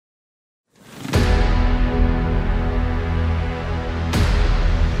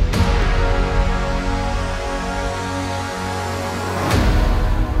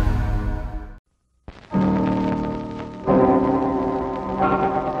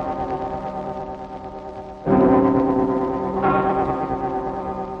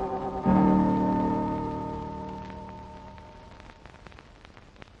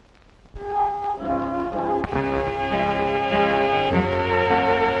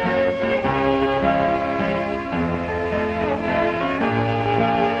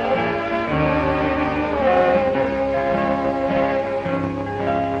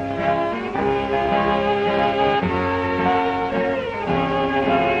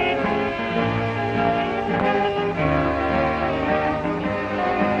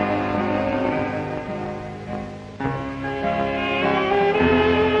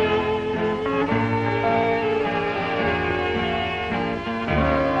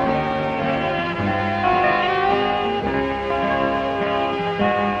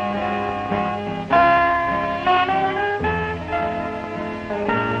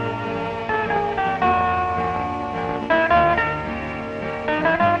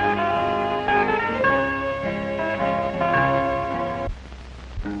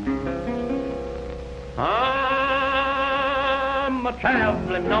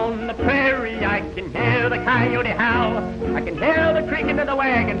traveling on the prairie, I can hear the coyote howl. I can hear the creaking of the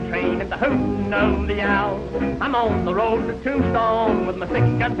wagon train and the hooting of the owl. I'm on the road to Tombstone with my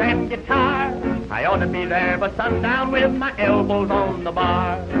 6-gun and guitar. I ought to be there by sundown with my elbows on the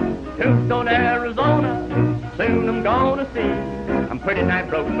bar. Tombstone, Arizona, soon I'm gonna see. I'm pretty nigh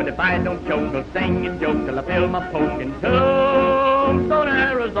broke, but if I don't choke, I'll sing and joke till I feel my poke in Tombstone,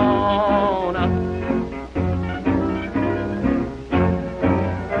 Arizona.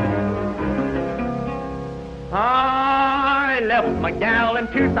 I left my gal in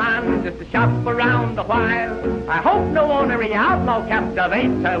Tucson just to shop around a while. I hope no ornery outlaw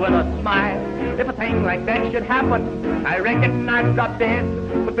captivates her with a smile. If a thing like that should happen, I reckon I'd drop dead.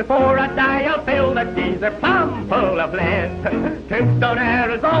 But before I die, I'll fill that geezer plumb full of lead. Tombstone,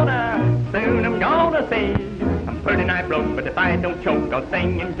 Arizona, soon I'm gonna see. I'm pretty nigh broke, but if I don't choke, I'll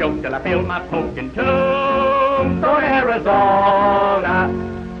sing and joke till I feel my poke in Tombstone, Arizona.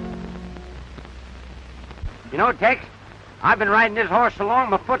 You know, Tex, I've been riding this horse so long,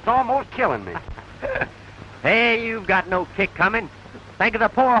 my foot's almost killing me. Hey, you've got no kick coming. Think of the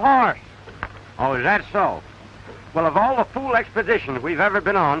poor horse. Oh, is that so? Well, of all the fool expeditions we've ever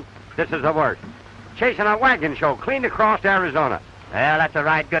been on, this is the worst. Chasing a wagon show clean across Arizona. Well, that's a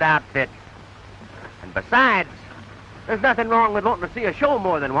right good outfit. And besides, there's nothing wrong with wanting to see a show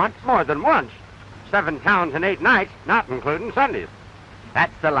more than once. More than once. 7 towns and 8 nights, not including Sundays.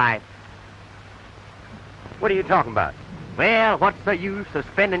 That's the life. What are you talking about? Well, what's the use of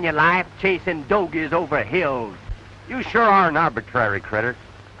spending your life chasing dogies over hills? You sure are an arbitrary critter.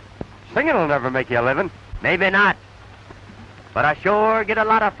 Singing will never make you a living. Maybe not. But I sure get a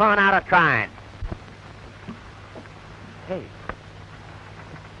lot of fun out of trying. Hey.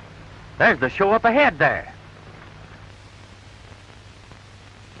 There's the show up ahead there.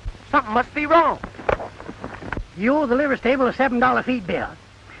 Something must be wrong. You owe the liver stable a $7 feed bill.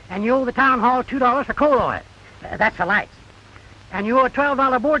 And you owe the town hall $2 for coal oil. That's the lights. And you owe a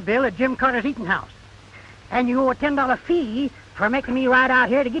 $12 board bill at Jim Carter's eating house. And you owe a $10 fee for making me ride out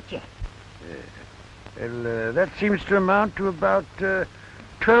here to get you. Well, that seems to amount to about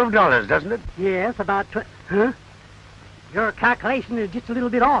 $12, doesn't it? Yes, about Huh? Your calculation is just a little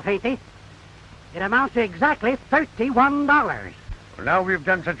bit off, ain't they? It amounts to exactly $31. Well, now we've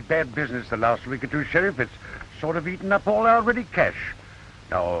done such bad business the last week or two, Sheriff, it's sort of eaten up all our ready cash.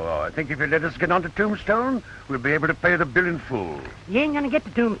 Now, I think if you let us get on to Tombstone, we'll be able to pay the bill in full. You ain't gonna get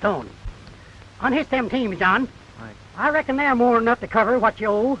to Tombstone. Unhitch them teams, John. I reckon they're more than enough to cover what you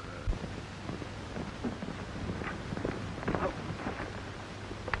owe.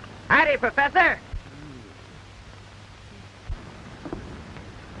 Howdy, Professor.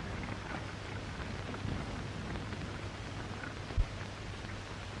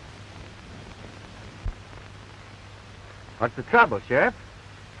 What's the trouble, Sheriff?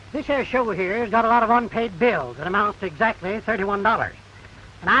 This here show here has got a lot of unpaid bills that amounts to exactly $31.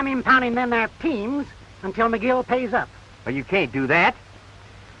 And I'm impounding them there teams until McGill pays up. Well, you can't do that.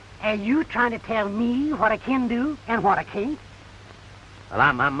 Are you trying to tell me what I can do and what I can't? Well,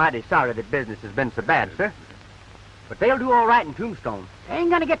 I'm mighty sorry that business has been so bad, sir. But they'll do all right in Tombstone. They ain't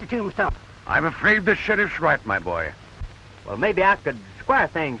gonna get to Tombstone. I'm afraid the sheriff's right, my boy. Well, maybe I could square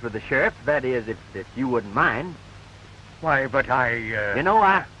things with the sheriff. That is, if you wouldn't mind. Why, but You know,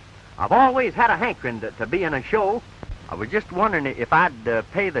 I've always had a hankering to be in a show. I was just wondering if I'd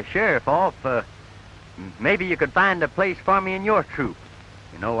pay the sheriff off. Maybe you could find a place for me in your troupe.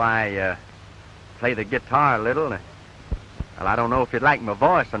 You know, I play the guitar a little. Well, I don't know if you'd like my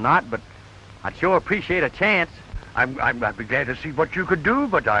voice or not, but I'd sure appreciate a chance. I'd be glad to see what you could do,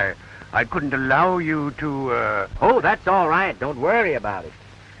 but I couldn't allow you to, Oh, that's all right. Don't worry about it.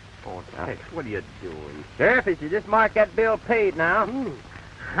 Oh, Tex, what are you doing? Sheriff, if you just mark that bill paid now.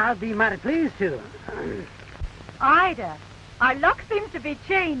 I'll be mighty pleased to. Ida, our luck seems to be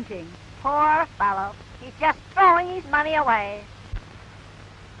changing. Poor fellow. He's just throwing his money away.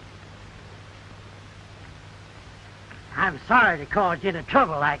 I'm sorry to cause you into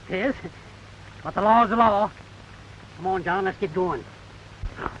trouble like this, but the law's the law. Come on, John, let's get going.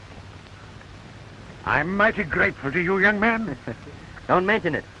 I'm mighty grateful to you, young man. Don't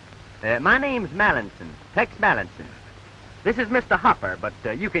mention it. My name's Mallinson, Tex Mallinson. This is Mr. Hopper, but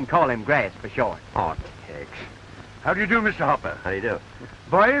you can call him Grass for short. Oh, Tex. How do you do, Mr. Hopper? How do you do?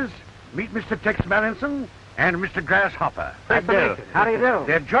 Boys, meet Mr. Tex Mallinson and Mr. Grasshopper. How do you do? How do you do?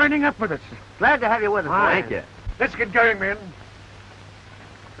 They're joining up with us. Glad to have you with us. Thank you. Let's get going, men.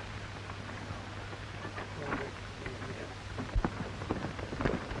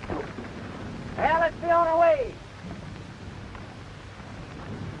 Well, let's be on our way.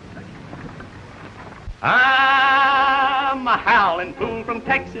 I'm a howling fool from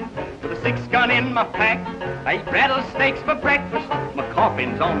Texas with a 6-gun in my pack. I eat rattlesnakes for breakfast, my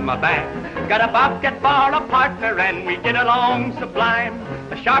coffin's on my back. Got a bobcat for a partner and we get along sublime.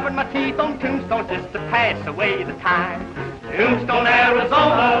 I sharpen my teeth on tombstones just to pass away the time. Tombstone,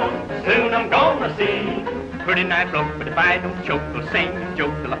 Arizona, soon I'm gonna see. Pretty nice bloke, but if I don't choke, I'll sing a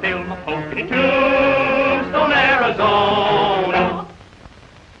joke till I fill my poke. In Tombstone, Arizona.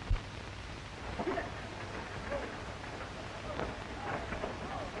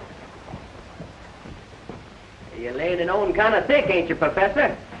 You're laying it on kind of thick, ain't you,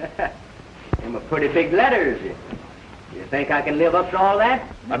 Professor? Them are pretty big letters. You think I can live up to all that?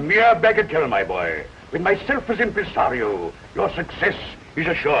 A mere bagatelle, my boy. With myself as impresario, your success is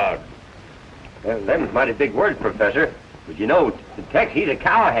assured. Well, them's mighty big words, Professor. But you know, Tex, he's a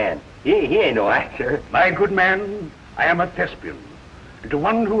cowhand. He ain't no actor. My good man, I am a thespian. And to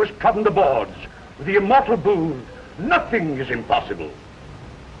one who has trodden the boards with the immortal Booth, nothing is impossible.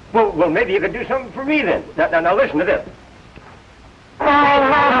 Well, maybe you could do something for me then. Now listen to this.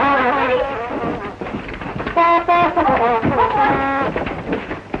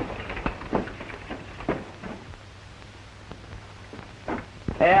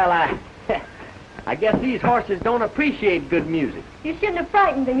 Well, I guess these horses don't appreciate good music. You shouldn't have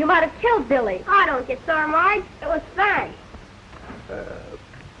frightened them. You might have killed Billy. Oh, don't get sore, Marge. It was fun.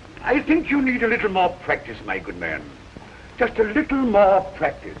 I think you need a little more practice, my good man. Just a little more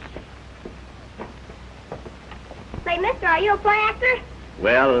practice. Say, mister, are you a play actor?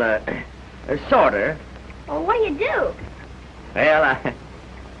 Well, sorta. Well, what do you do? Well,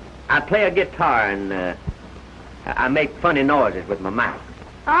 I play a guitar and I make funny noises with my mouth.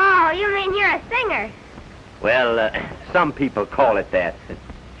 Oh, you mean you're a singer? Well, some people call it that.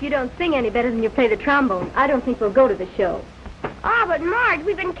 If you don't sing any better than you play the trombone, I don't think we'll go to the show. Oh, but Marge,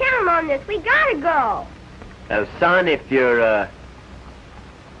 we've been counting on this. We gotta go. Well, son, if your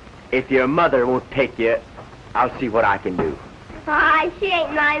mother won't take you, I'll see what I can do. Ah, she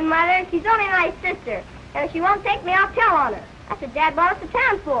ain't my mother. She's only my sister. And if she won't take me, I'll tell on her. That's what Dad brought us to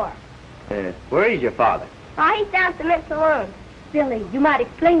town for. Where is your father? Oh, he's down at the Mint Saloon. Billy, you might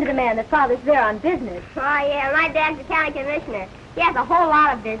explain to the man that Father's there on business. Oh, yeah, my dad's the county commissioner. He has a whole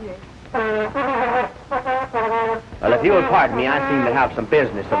lot of business. Well, if you'll pardon me, I seem to have some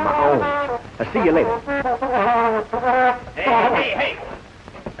business of my own. I'll see you later. Hey!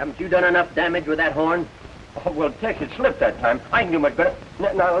 Haven't you done enough damage with that horn? Oh, well, Tex, it slipped that time. I can do much better.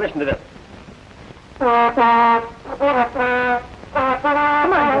 Now listen to this. Come on,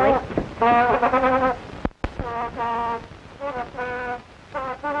 Billy.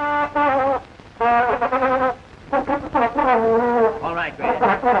 All right, Grant.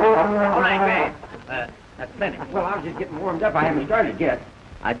 That's plenty. Well, I was just getting warmed up. I haven't started yet.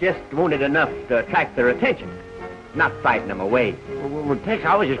 I just wanted enough to attract their attention, not frighten them away. Well, Tex,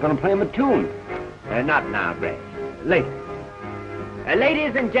 I was just going to play him a tune. Not now, Grant. Later.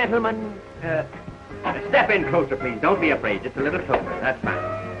 Ladies and gentlemen, step in closer, please. Don't be afraid. Just a little closer. That's fine.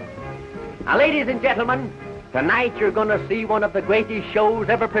 Now, ladies and gentlemen, tonight you're going to see one of the greatest shows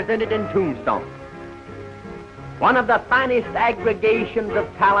ever presented in Tombstone. One of the finest aggregations of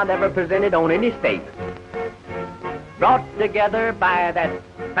talent ever presented on any stage. Brought together by that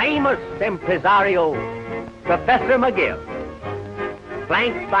famous impresario, Professor McGill.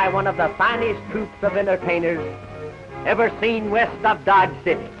 Flanked by one of the finest troops of entertainers ever seen west of Dodge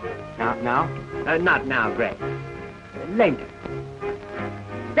City. Not now, Greg. Later.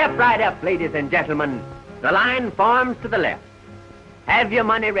 Step right up, ladies and gentlemen. The line forms to the left. Have your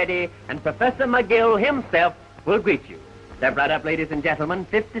money ready, and Professor McGill himself will greet you. Step right up, ladies and gentlemen.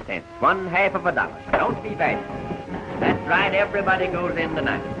 50 cents, $1/2 of a dollar. Don't be bad. That's right, everybody goes in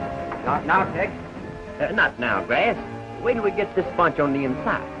tonight. Not now, Tex. Not now, Grass. Wait till we get this bunch on the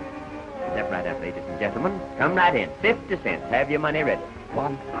inside. Step right up, ladies and gentlemen. Come right in. 50 cents. Have your money ready.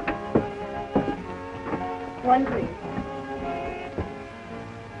 One, please.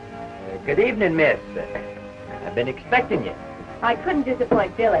 Good evening, miss. I've been expecting you. I couldn't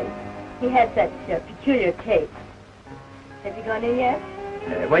disappoint Billy. He had such peculiar taste. Have you gone in yet?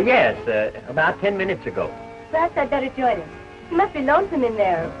 Well, yes, about 10 minutes ago. Perhaps I'd better join him. He must be lonesome in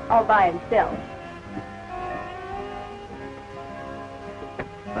there all by himself.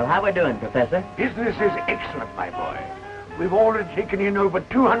 Well, how we doing, Professor? Business is excellent, my boy. We've already taken in over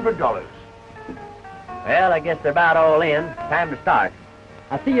 $200. Well, I guess they're about all in. Time to start.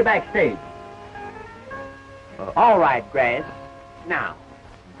 I'll see you backstage. All right, Grass. Now.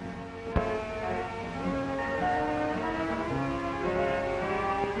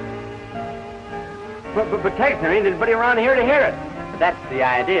 But Tex, there ain't anybody around here to hear it. That's the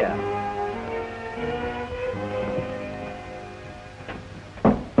idea.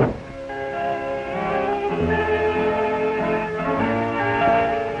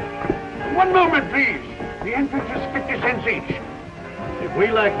 One moment, please. The entrance is 50 cents each. If we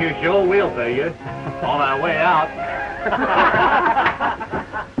like your show, we'll pay you. On our way out.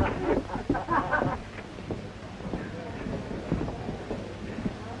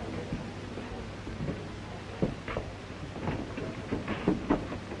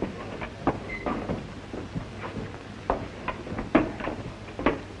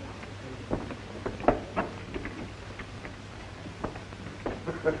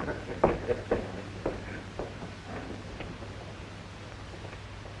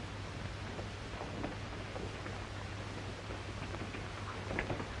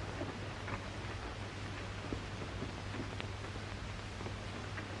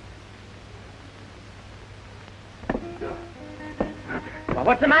 Well,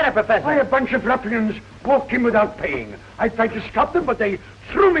 what's the matter, Professor? Why, a bunch of ruffians walked in without paying. I tried to stop them, but they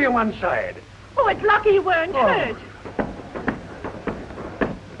threw me on one side. Oh, it's lucky you weren't hurt.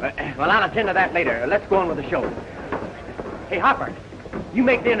 Well, I'll attend to that later. Let's go on with the show. Hey, Hopper, you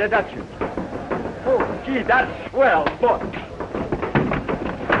make the introduction. Oh, gee, that's swell. Look.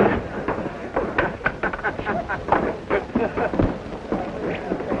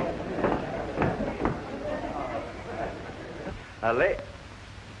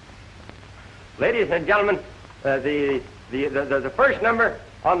 Ladies and gentlemen, the first number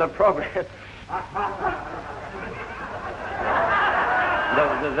on the program.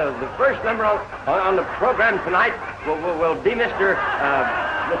 The first number on the program tonight will be Mr.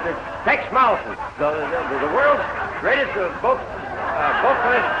 Tex Ritter, the world's greatest vocalist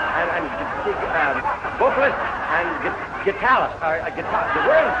and guitarist. The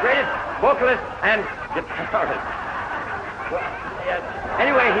world's greatest vocalist and guitarist. Well,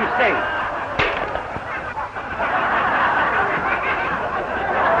 anyway, he sings.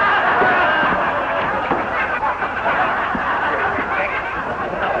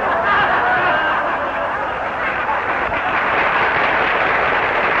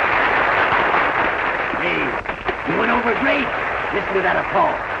 Great. Listen to that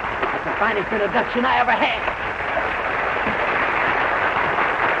applause. That's the finest introduction I ever had.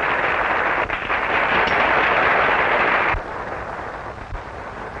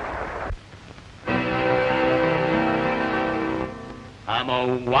 I'm a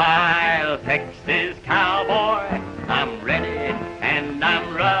wild Texas cowboy. I'm ready and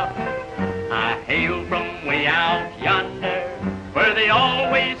I'm rough. I hail from way out yonder, where they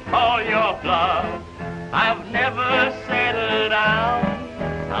always call your bluff. I've never settled down,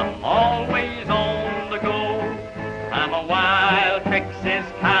 I'm always on the go. I'm a wild Texas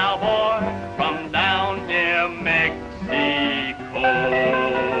cowboy from down near Mexico.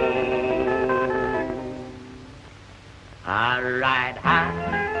 I ride high,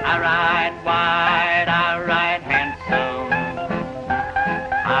 I ride wide, I ride handsome.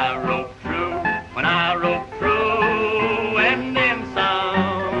 I rope true when I rope true, and then some.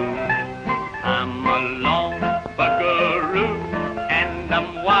 I'm a long buckaroo, and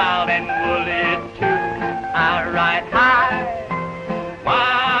I'm wild and woolly too. I ride high,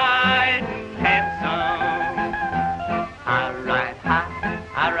 wide, and handsome. I ride high,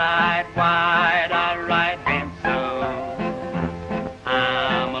 I ride wide, I ride handsome.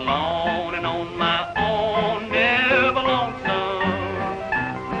 I'm alone and on my own, never lonesome.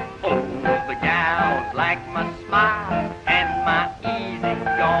 Oh, the gals like my smile and my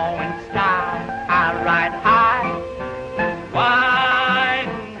easy-going style. I ride high, wide,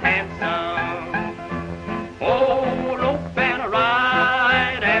 and handsome. Oh, rope and a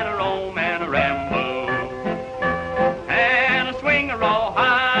ride and a roam and a ramble, and a swing a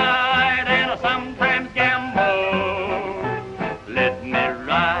rawhide and a sometimes gamble. Let me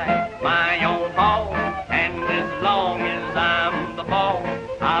ride my own horse, and as long as I'm the boss,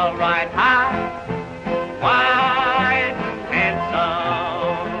 I'll ride high, wide, and handsome.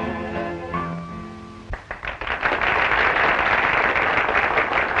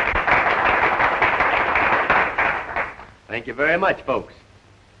 Thank you very much, folks.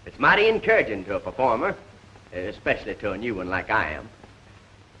 It's mighty encouraging to a performer, especially to a new one like I am.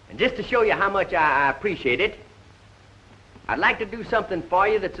 And just to show you how much I appreciate it, I'd like to do something for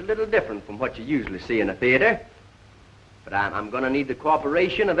you that's a little different from what you usually see in a theater. But I'm going to need the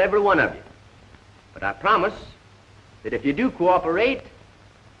cooperation of every one of you. But I promise that if you do cooperate,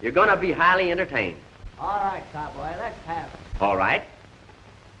 you're going to be highly entertained. All right, cowboy, let's have it. All right.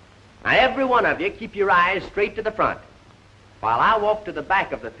 Now, every one of you, keep your eyes straight to the front, while I walk to the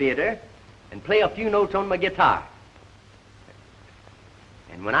back of the theater and play a few notes on my guitar.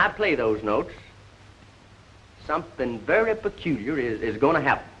 And when I play those notes, something very peculiar is going to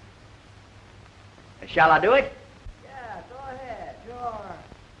happen. Shall I do it? Yeah, go ahead, sure.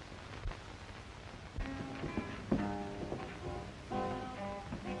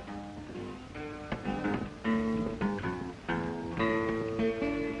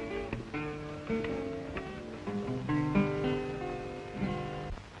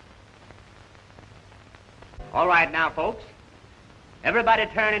 All right now, folks. Everybody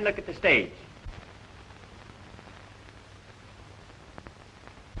turn and look at the stage.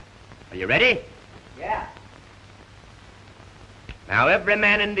 Are you ready? Yeah. Now every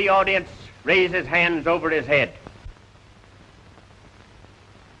man in the audience raise his hands over his head.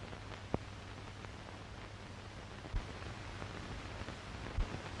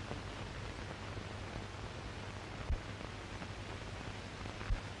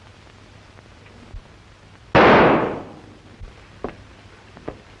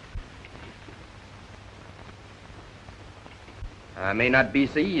 I may not be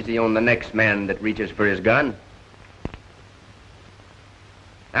so easy on the next man that reaches for his gun.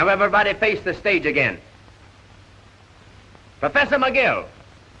 Now everybody face the stage again. Professor McGill,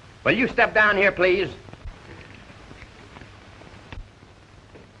 will you step down here, please?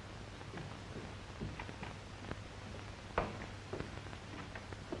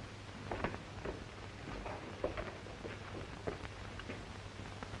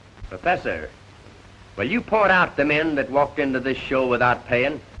 Professor, will you point out the men that walked into this show without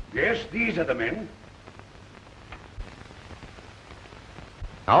paying? Yes, these are the men.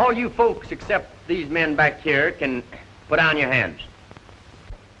 All you folks except these men back here can put down your hands.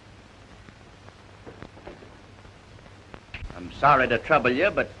 I'm sorry to trouble you,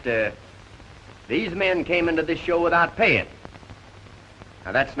 but these men came into this show without paying.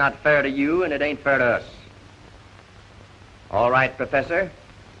 Now that's not fair to you, and it ain't fair to us. All right, Professor.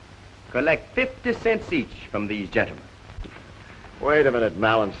 Collect 50 cents each from these gentlemen. Wait a minute,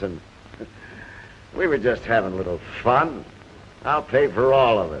 Mallinson. We were just having a little fun. I'll pay for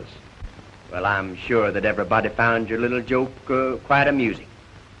all of us. Well, I'm sure that everybody found your little joke quite amusing.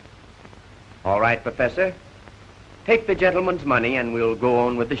 All right, Professor. Take the gentleman's money and we'll go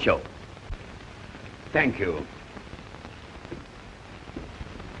on with the show. Thank you.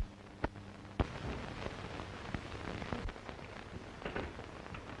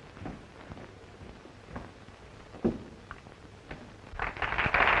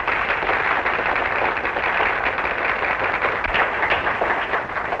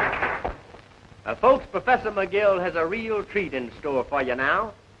 Folks, Professor McGill has a real treat in store for you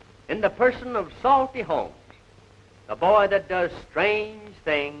now, in the person of Salty Holmes, the boy that does strange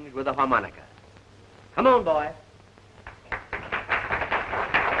things with a harmonica. Come on, boy.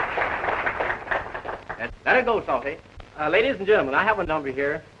 Let it go, Salty. Ladies and gentlemen, I have a number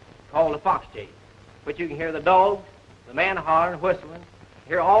here called the Fox Chase, which you can hear the dogs, the man hollering, whistling,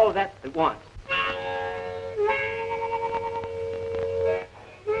 hear all of that at once.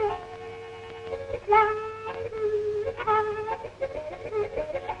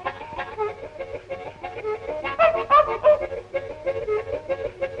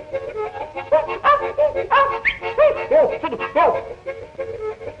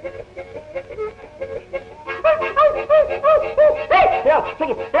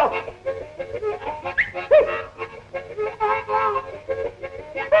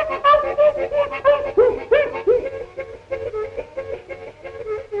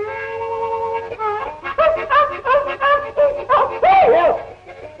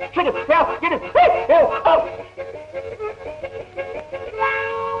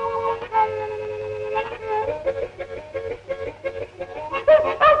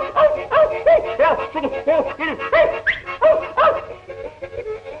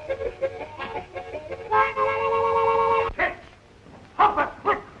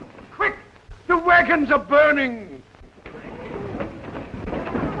 Quick! The wagons are burning!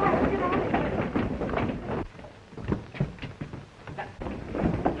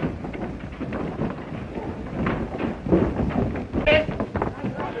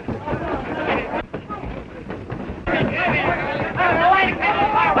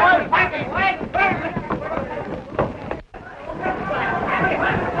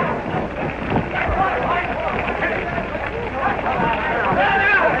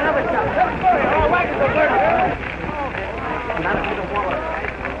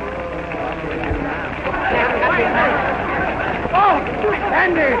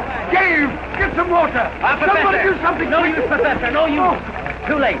 Somebody do something! No use, Professor, no use!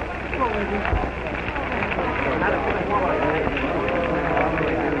 Too late.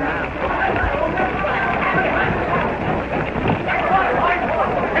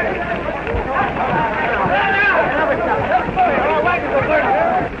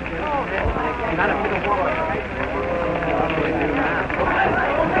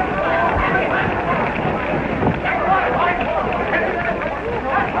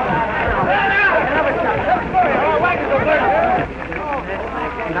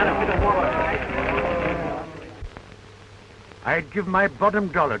 I'd give my bottom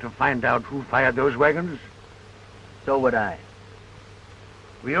dollar to find out who fired those wagons. So would I.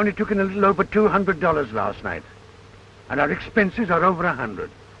 We only took in a little over $200 last night. And our expenses are over 100.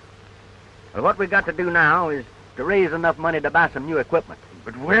 Well, what we got to do now is to raise enough money to buy some new equipment.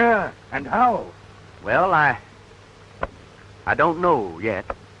 But where and how? Well, I don't know yet.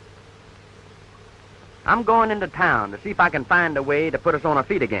 I'm going into town to see if I can find a way to put us on our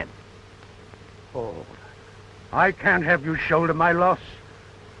feet again. Oh, I can't have you shoulder my loss.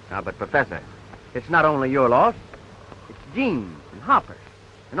 Now, but Professor, it's not only your loss. It's Gene's and Hopper's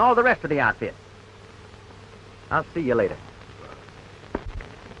and all the rest of the outfit. I'll see you later.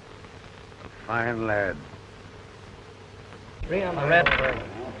 Fine lad. 3 on the red,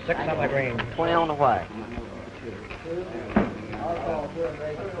 6 on the green. 20 on the white.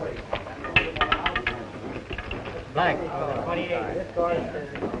 Black, 28.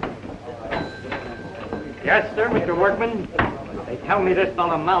 Yes, sir, Mr. Workman. They tell me this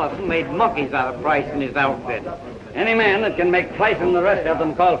fellow Mallison made monkeys out of Price in his outfit. Any man that can make Price and the rest of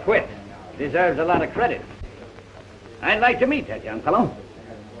them call quits deserves a lot of credit. I'd like to meet that young fellow.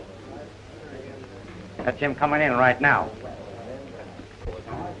 That's him coming in right now.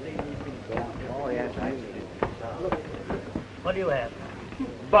 What do you have?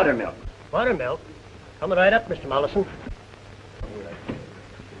 Buttermilk. Buttermilk. Coming right up, Mr. Mollison.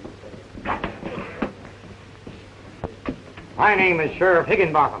 My name is Sheriff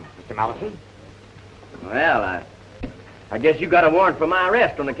Higginbotham, Mr. Mallison. Well, I guess you got a warrant for my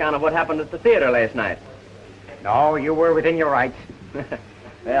arrest on account of what happened at the theater last night. No, you were within your rights.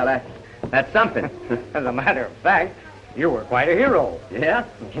 Well, that's something. As a matter of fact, you were quite a hero. Yeah?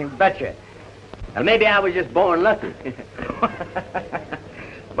 You betcha. Well, maybe I was just born lucky.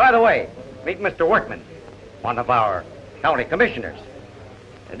 By the way, meet Mr. Workman, one of our county commissioners.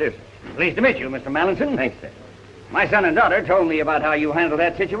 I do, sir. Pleased to meet you, Mr. Mallinson. Thanks, sir. My son and daughter told me about how you handled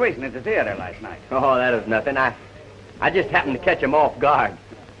that situation at the theater last night. Oh, that is nothing. I just happened to catch him off guard.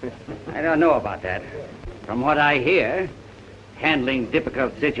 I don't know about that. From what I hear, handling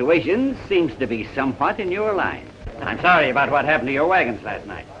difficult situations seems to be somewhat in your line. I'm sorry about what happened to your wagons last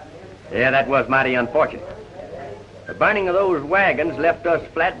night. Yeah, that was mighty unfortunate. The burning of those wagons left us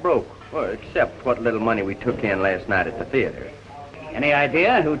flat broke, well, except what little money we took in last night at the theater. Any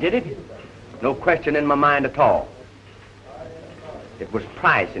idea who did it? No question in my mind at all. It was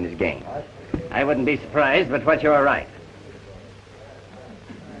Price and his gang. I wouldn't be surprised, but what you're right.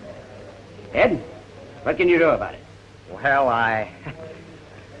 Ed, what can you do about it? Well, I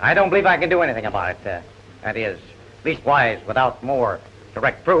don't believe I can do anything about it. That is, leastwise, without more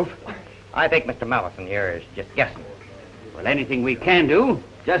direct proof. I think Mr. Mallison here is just guessing. Well, anything we can do,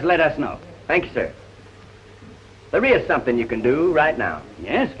 just let us know. Thank you, sir. There is something you can do right now.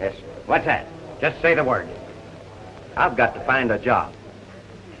 Yes? Yes, sir. What's that? Just say the word. I've got to find a job.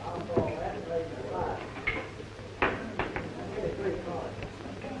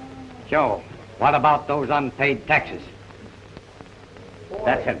 Joe, what about those unpaid taxes?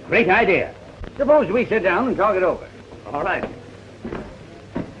 That's a great idea. Suppose we sit down and talk it over. All right.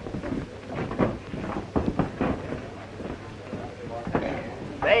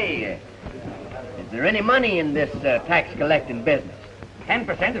 Say, is there any money in this tax collecting business?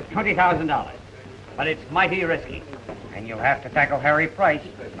 10% of $20,000. But it's mighty risky. And you'll have to tackle Harry Price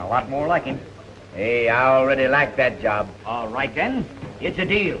and a lot more like him. Hey, I already like that job. All right, then. It's a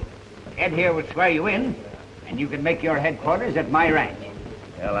deal. Ed here will swear you in, and you can make your headquarters at my ranch.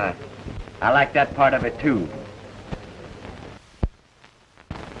 Well, I like that part of it, too.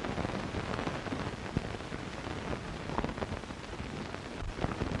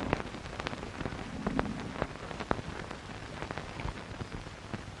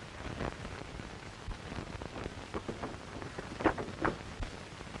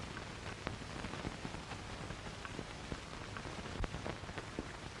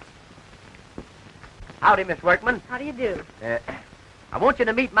 Howdy, Miss Workman. How do you do? I want you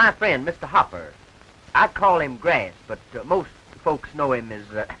to meet my friend, Mr. Hopper. I call him Grass, but most folks know him as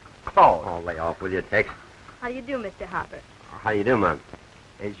Claus. Oh, lay off with you, Tex. How do you do, Mr. Hopper? How you do, Mom?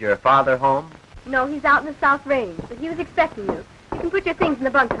 Is your father home? No, he's out in the South Range, but he was expecting you. You can put your things in the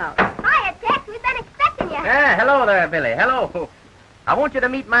bunkhouse. Hiya, Tex. We've been expecting you. Hello there, Billy. Hello. I want you to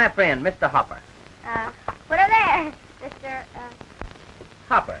meet my friend, Mr. Hopper. Put her there, Mr.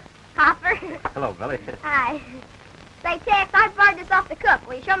 Hopper. Hopper. Hello, Billy. Hi. Say, Tex, I borrowed this off the cook.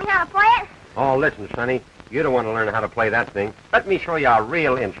 Will you show me how to play it? Oh, listen, Sonny. You don't want to learn how to play that thing. Let me show you a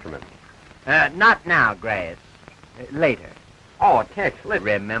real instrument. Not now, Grass. Later. Oh, Tex, listen.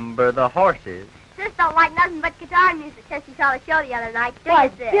 Remember the horses. Sis don't like nothing but guitar music since she saw the show the other night. Why,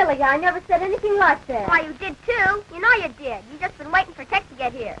 Sis? Billy, I never said anything like that. Why, you did, too. You know you did. You just been waiting for Tex to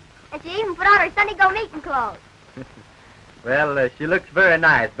get here. And she even put on her Sunday go-meeting clothes. Well, she looks very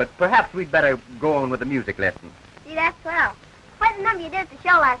nice, but perhaps we'd better go on with the music lesson. Gee, that's swell. What's the number you did at the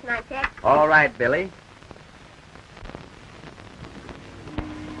show last night, Tex? All right, Billy.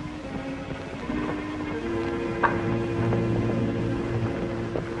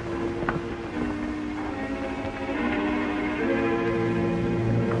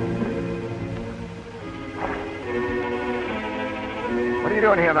 What are you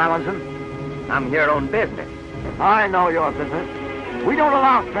doing here, Mallinson? I'm here on business. I know your business. We don't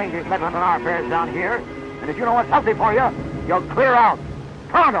allow strangers meddling in our affairs down here. And if you know what's healthy for you, you'll clear out.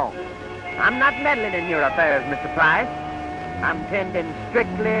 Pronto! I'm not meddling in your affairs, Mr. Price. I'm tending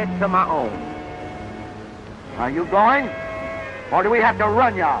strictly to my own. Are you going? Or do we have to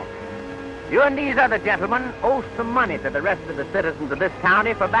run you out? You and these other gentlemen owe some money to the rest of the citizens of this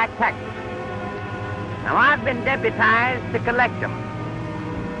county for back taxes. Now, I've been deputized to collect them.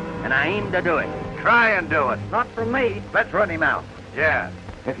 And I aim to do it. Try and do it. Not from me. Let's run him out. Yeah.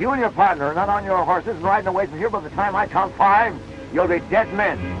 If you and your partner are not on your horses and riding away from here by the time I count 5, you'll be dead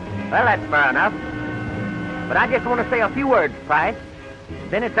men. Well, that's fair enough. But I just want to say a few words, Price.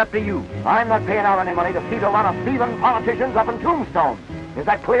 Then it's up to you. I'm not paying out any money to feed a lot of thieving politicians up in Tombstone. Is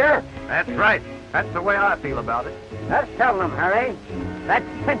that clear? That's right. That's the way I feel about it. Let's tell them, Harry. That's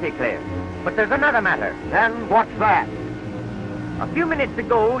plenty clear. But there's another matter. Then what's that? A few minutes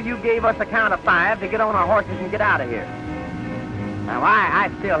ago, you gave us a count of 5 to get on our horses and get out of here. Now, I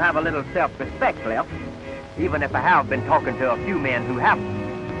still have a little self-respect left, even if I have been talking to a few men who haven't.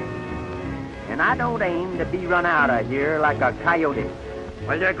 And I don't aim to be run out of here like a coyote.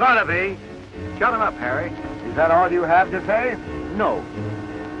 Well, you're gonna be. Shut him up, Harry. Is that all you have to say? No.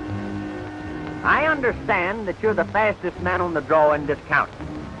 I understand that you're the fastest man on the draw in this county.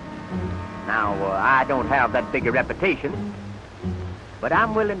 Now, I don't have that big a reputation, but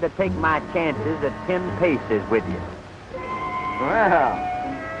I'm willing to take my chances at 10 paces with you. Well,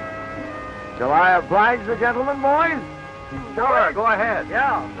 shall I oblige the gentleman, boys? Sure, go ahead.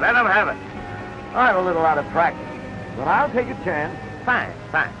 Yeah. Let him have it. I'm a little out of practice, but I'll take a chance. Fine.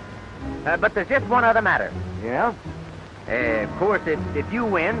 But there's just one other matter. Yeah? Of course, if you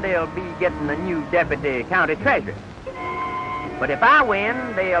win, they'll be getting a new deputy county treasurer. But if I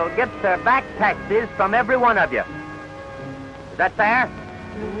win, they'll get their back taxes from every one of you. Is that fair?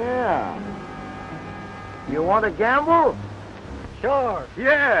 Yeah. You want to gamble? Sure.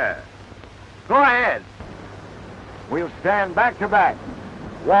 Yeah. Go ahead. We'll stand back to back.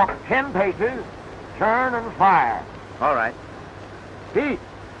 Walk 10 paces, turn and fire. All right. Pete,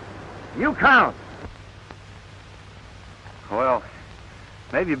 you count. Well,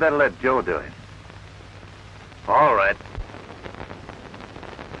 maybe you better let Joe do it. All right.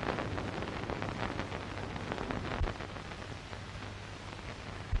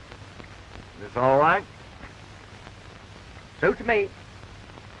 This all right? Suits me.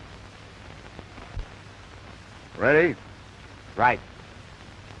 Ready? Right.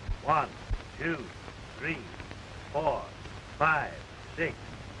 1, 2, 3, 4, 5, 6,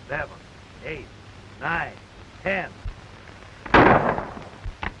 7, 8, 9, 10.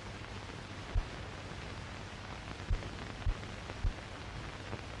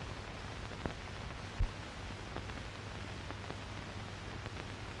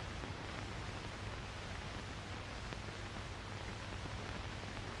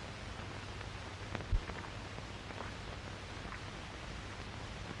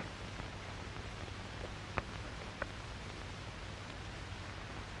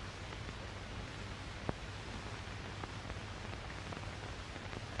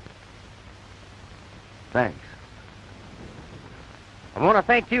 Thanks. I want to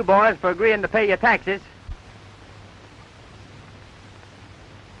thank you boys for agreeing to pay your taxes.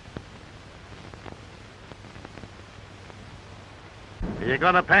 Are you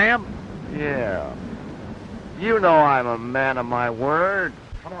gonna pay him? Yeah. You know I'm a man of my word.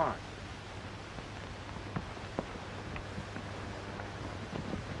 Come on.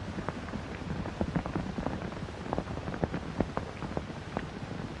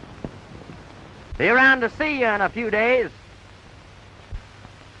 Be around to see you in a few days.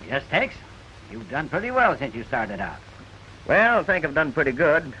 Yes, Tex. You've done pretty well since you started out. Well, I think I've done pretty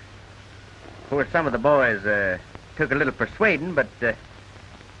good. Of course, some of the boys took a little persuading, but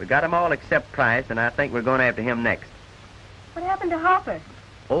we got 'em all except Price, and I think we're going after him next. What happened to Hopper?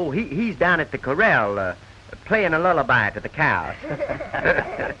 Oh, he's down at the corral, playing a lullaby to the cows.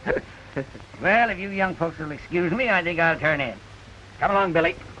 Well, if you young folks will excuse me, I think I'll turn in. Come along,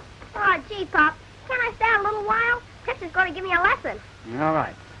 Billy. Oh, gee, Pop. Can't I stay out a little while? Tex is going to give me a lesson. All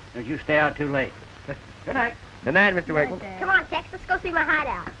right. Don't you stay out too late. Good night. Good night, Mr. Wakeman. Come on, Tex. Let's go see my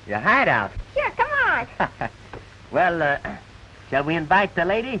hideout. Your hideout? Sure, come on. Well, shall we invite the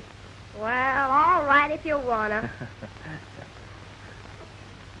lady? Well, all right if you wanna.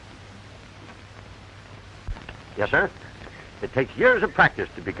 Yes, sir. It takes years of practice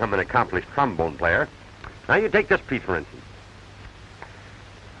to become an accomplished trombone player. Now you take this piece, for instance.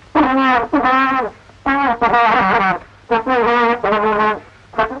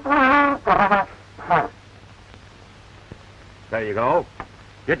 There you go.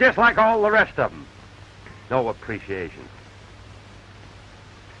 You're just like all the rest of them. No appreciation.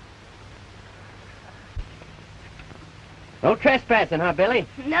 No trespassing, huh, Billy?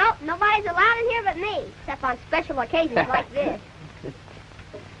 No, nobody's allowed in here but me, except on special occasions like this.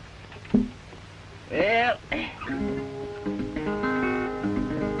 Well,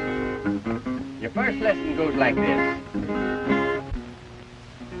 your first lesson goes like this.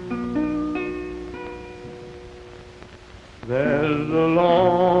 There's a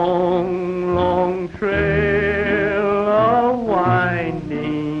long, long trail of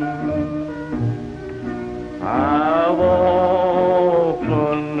winding. I've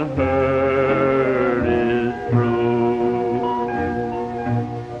often heard is true,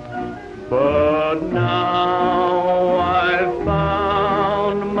 but now I've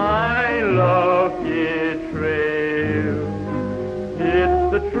found my lucky trail.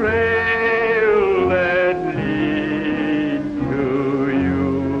 It's the trail that leads to you.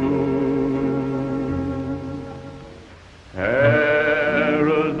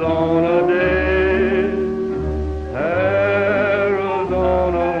 Arizona days,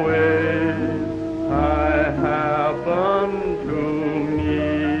 Arizona ways, I happen to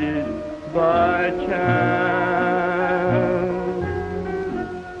meet by chance.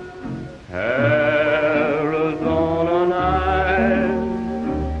 Arizona nights,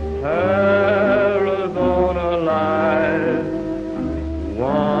 Arizona lights,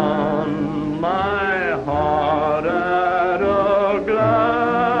 won my heart at a glance.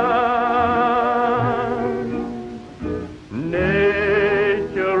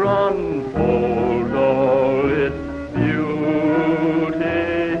 Nature unfolds all its beauty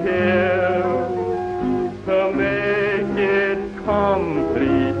here. To make it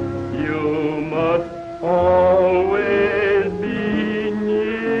complete, you must always be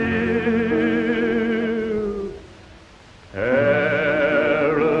near.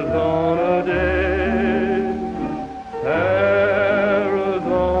 Arizona days,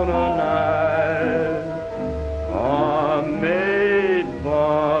 Arizona nights are made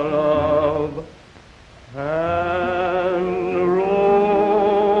for love and romance.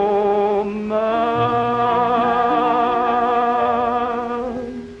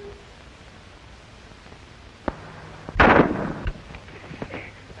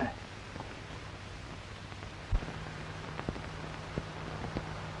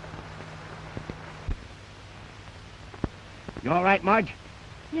 You all right, Marge?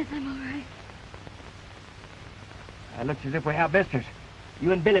 Yes, I'm all right. It looks as if we have visitors.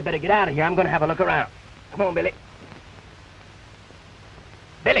 You and Billy better get out of here. I'm going to have a look around. Come on, Billy.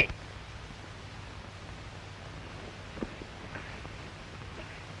 Billy!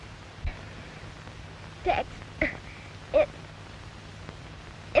 Tex, it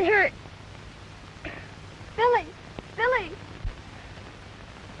hurt. Billy, Billy.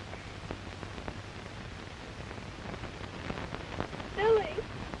 Billy.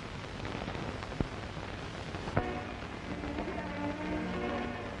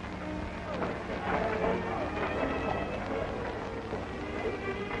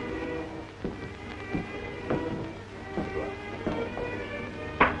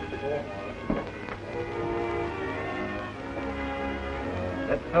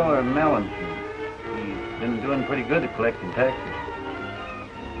 That feller Mellon, he's been doing pretty good at collecting taxes.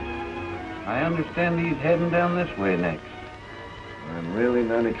 I understand he's heading down this way next. I'm really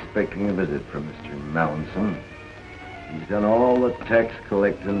not expecting a visit from Mr. Mallinson. He's done all the tax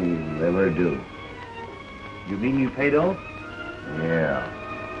collecting he'll ever do. You mean you paid off? Yeah.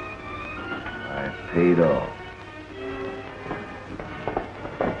 I paid off.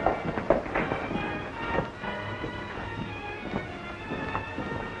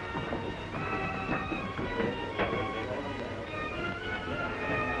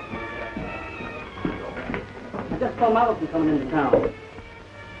 Just saw Mallinson coming into town.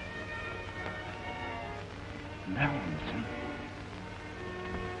 Mallinson?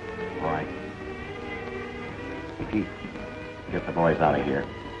 All right. Keith, get the boys out of here.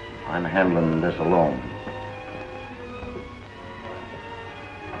 I'm handling this alone.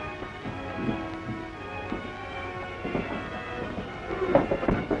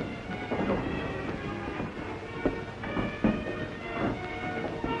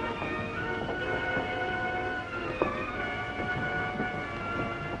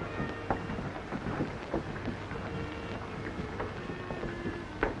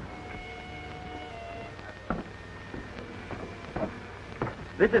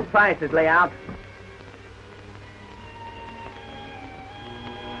 This is Price's layout.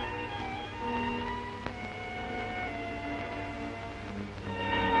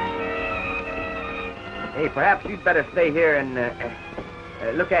 Hey, perhaps you'd better stay here and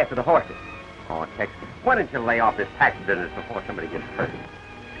look after the horses. Oh, Tex, why don't you lay off this tax business before somebody gets hurt?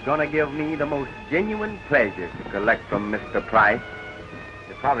 It's gonna give me the most genuine pleasure to collect from Mr. Price.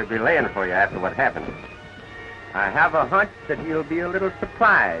 He'll probably be laying for you after what happened. I have a hunch that he'll be a little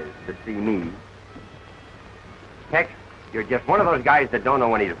surprised to see me. Tex, you're just one of those guys that don't know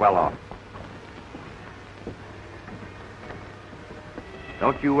when he's well off.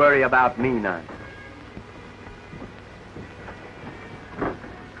 Don't you worry about me none.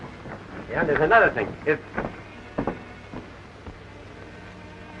 Yeah, there's another thing. If...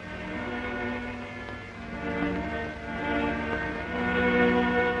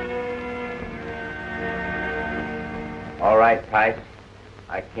 All right, Price.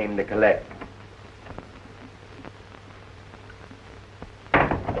 I came to collect.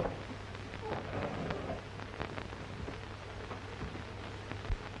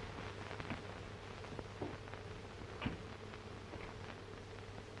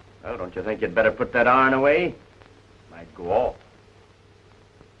 Well, don't you think you'd better put that iron away? Might go off.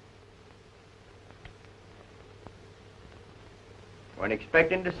 Weren't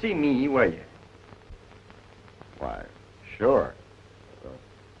expecting to see me, were you? Why, sure.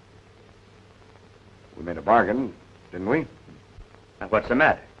 We made a bargain, didn't we? Now, what's the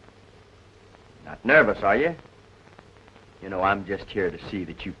matter? Not nervous, are you? You know, I'm just here to see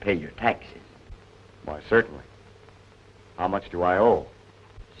that you pay your taxes. Why, certainly. How much do I owe?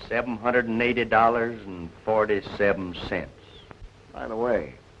 $780.47. By the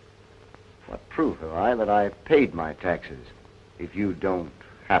way, what proof have I that I paid my taxes if you don't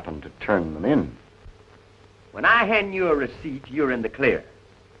happen to turn them in? When I hand you a receipt, you're in the clear.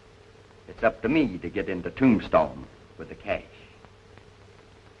 It's up to me to get into Tombstone with the cash.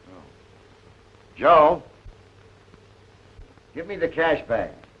 Oh. Joe, give me the cash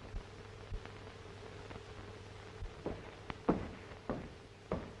bag.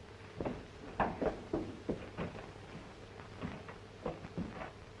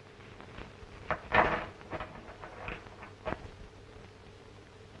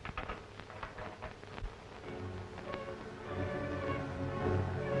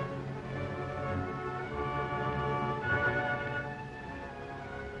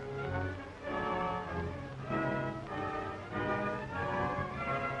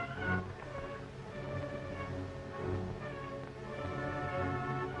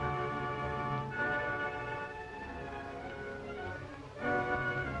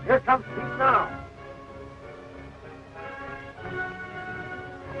 Here comes Pete now.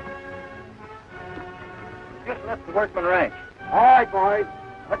 Just left the workman ranch. All right, boys.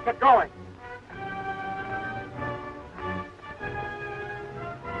 Let's get going.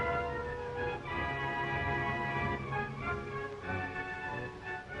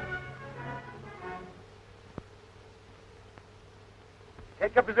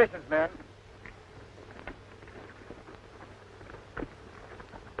 Take your positions, men.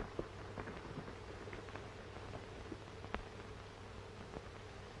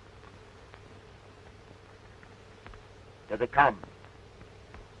 Here they come.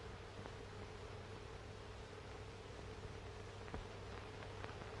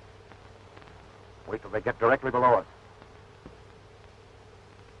 Wait till they get directly below us.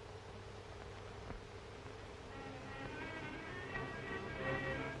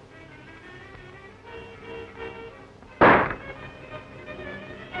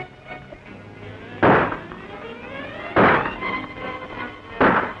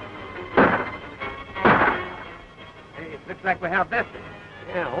 Looks like we have this.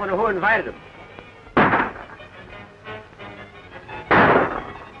 Yeah, I wonder who invited them.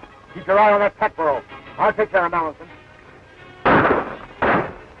 Keep your eye on that pack rope. I'll take care of Mallinson.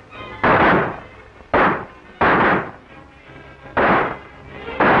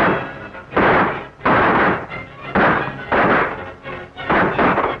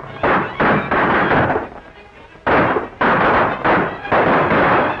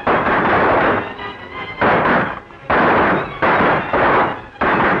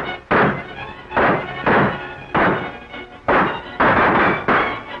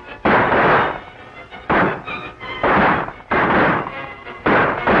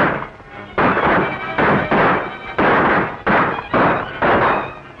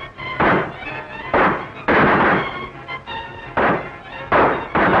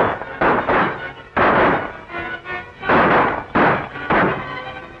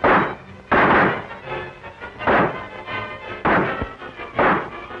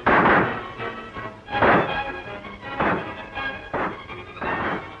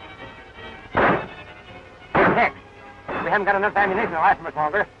 haven't got enough ammunition to last much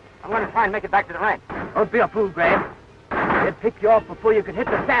longer. I'm going to try and make it back to the ranch. Don't be a fool, Grab. They'd pick you off before you could hit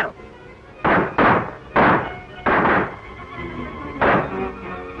the saddle.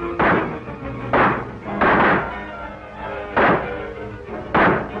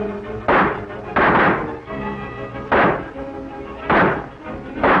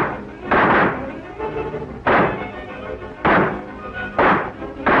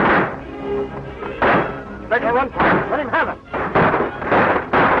 Make a run for it. Let him have it.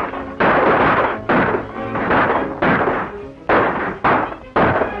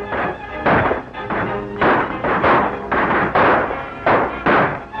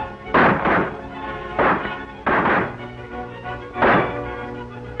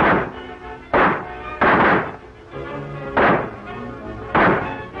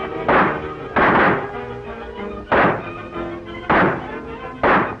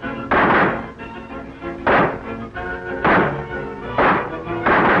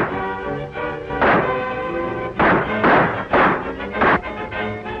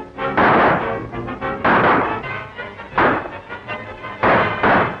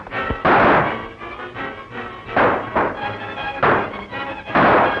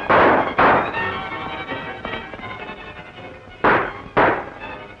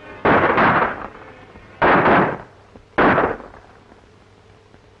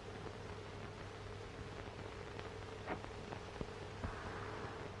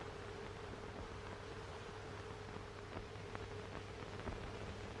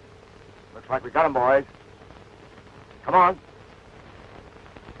 Looks like we got him, boys. Come on.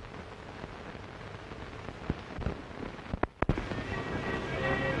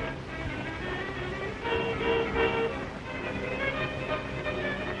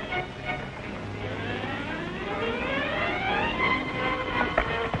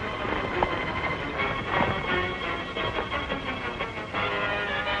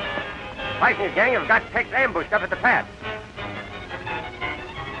 Mike and his gang have got Tex ambushed up at the pass.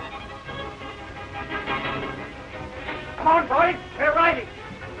 Come on, boys. They're riding.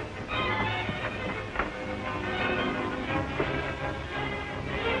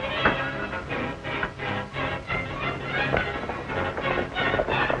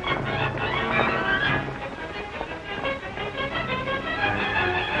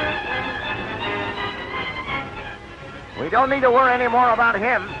 We don't need to worry any more about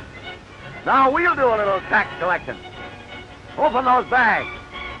him. Now we'll do a little tax collection. Open those bags.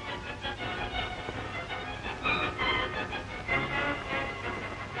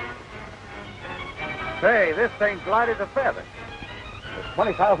 Say, this thing's light as a feather.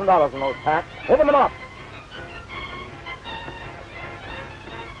 There's $20,000 in those packs. Open them up.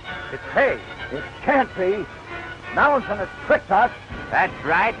 It's hay. It can't be. Mallinson has tricked us. That's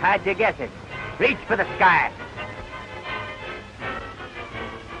right. How'd you guess it? Reach for the sky.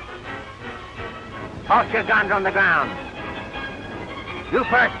 Toss your guns on the ground. You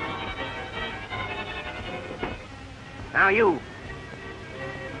first. Now you.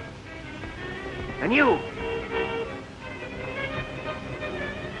 And you.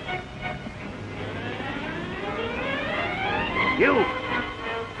 You.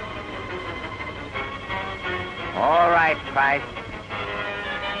 All right, Price.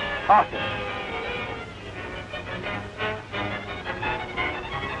 Toss it.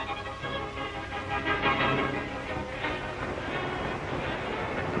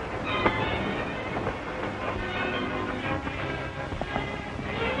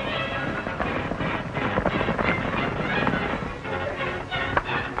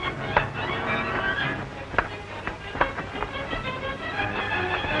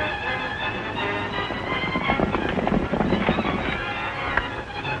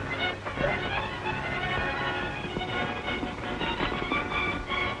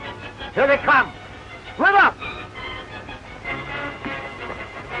 Here they come. Split up.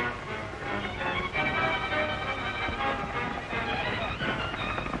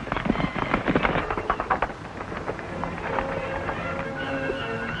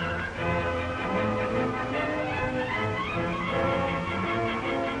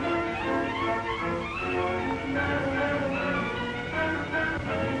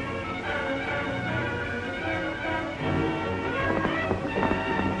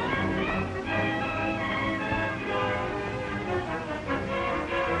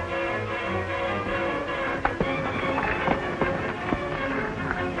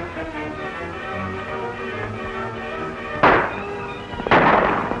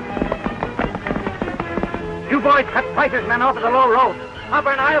 Boys, cut Price's men off at the Lowe road.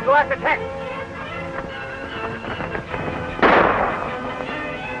 Hopper and I'll go after Tex.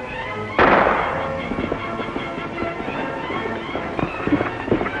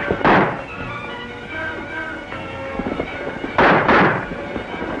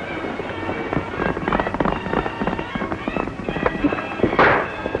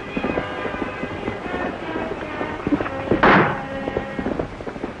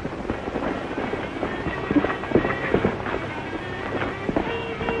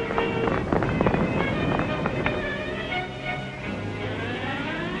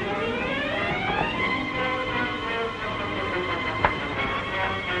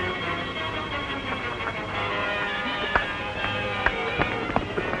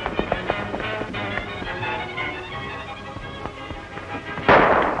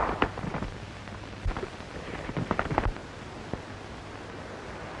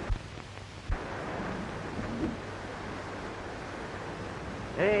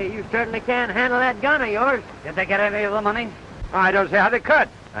 say, you certainly can handle that gun of yours. Did they get any of the money? I don't see how they could.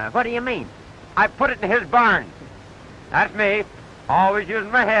 What do you mean? I put it in his barn. That's me. Always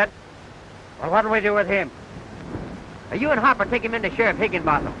using my head. Well, what'll we do with him? You and Hopper take him into Sheriff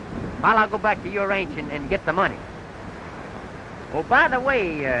Higginbottom while I'll go back to your ranch and get the money. Oh, by the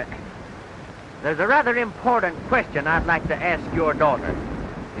way, there's a rather important question I'd like to ask your daughter.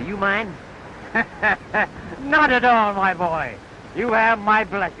 Do you mind? Not at all, my boy. You have my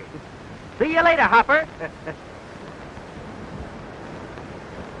blessing. See you later, Hopper.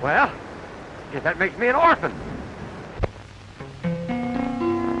 Well, guess that makes me an orphan.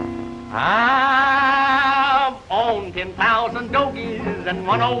 I've owned 10,000 dogies and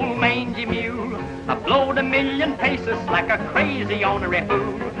one old mangy mule. I've blowed 1,000,000 pesos like a crazy ornery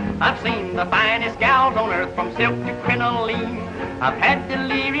fool. I've seen the finest gals on earth from silk to crinoline. I've had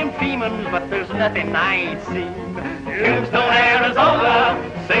delirium tremens, but there's nothing I ain't seen. Tombstone, Arizona,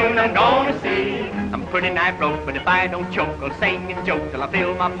 soon I'm gonna see. I'm pretty nigh broke, but if I don't choke, I'll sing and joke till I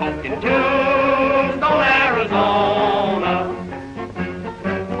feel my poke in Tombstone, Arizona.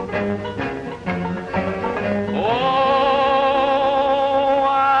 Oh,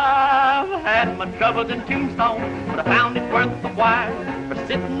 I've had my troubles in Tombstone, but I found it worth the while. For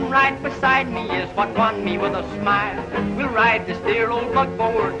sitting right beside me is what won me with a smile. We'll ride this dear old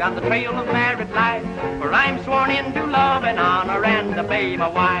buckboard down the trail of married life, for I'm sworn into love and honor and obey my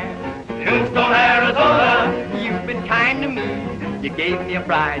wife. Tombstone, Arizona, you've been kind to me. You gave me a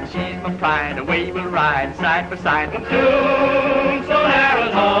bride, she's my pride. Away we'll ride side by side from Tombstone,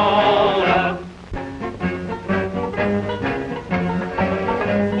 Arizona.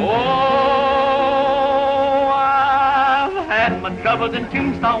 Oh, I've had my troubles in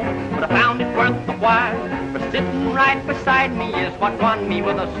Tombstone, but I found it worth the while. For sitting right beside me is what won me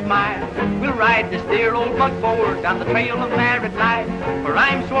with a smile. We'll ride this dear old buckboard down the trail of married life, for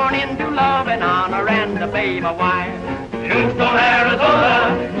I'm sworn into love and honor and obey my wife. Tombstone,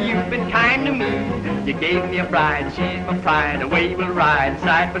 Arizona, you've been kind to me. You gave me a bride, she's my pride. Away we'll ride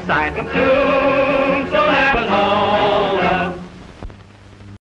side by side from Tombstone,